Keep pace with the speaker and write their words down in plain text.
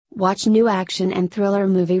Watch new action and thriller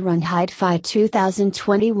movie Run Hide Fight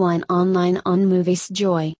 2021 online on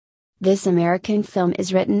Moviesjoy. This American film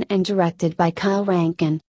is written and directed by Kyle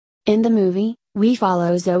Rankin. In the movie, we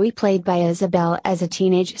follow Zoe, played by Isabel, as a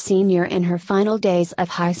teenage senior in her final days of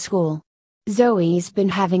high school. Zoe's been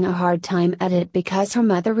having a hard time at it because her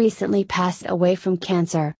mother recently passed away from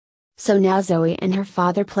cancer. So now Zoe and her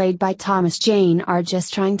father, played by Thomas Jane, are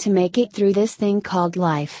just trying to make it through this thing called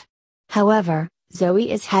life. However,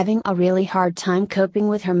 Zoe is having a really hard time coping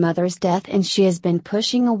with her mother's death, and she has been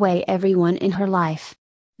pushing away everyone in her life.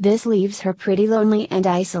 This leaves her pretty lonely and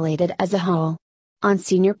isolated as a whole. On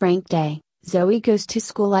senior prank day, Zoe goes to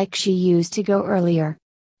school like she used to go earlier.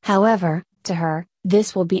 However, to her,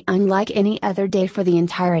 this will be unlike any other day for the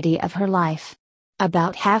entirety of her life.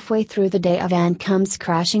 About halfway through the day, a van comes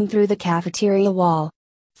crashing through the cafeteria wall.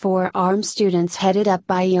 4 armed students headed up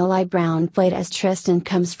by Eli Brown, played as Tristan,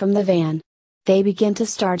 comes from the van. They begin to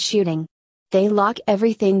start shooting. They lock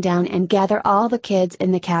everything down and gather all the kids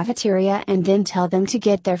in the cafeteria and then tell them to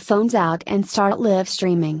get their phones out and start live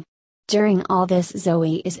streaming. During all this,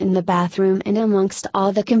 Zoe is in the bathroom, and amongst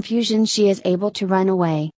all the confusion she is able to run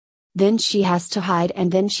away. Then she has to hide,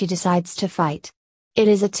 and then she decides to fight. It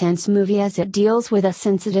is a tense movie as it deals with a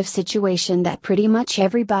sensitive situation that pretty much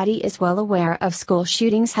everybody is well aware of. School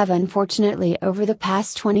shootings have unfortunately over the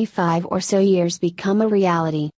past 25 or so years become a reality.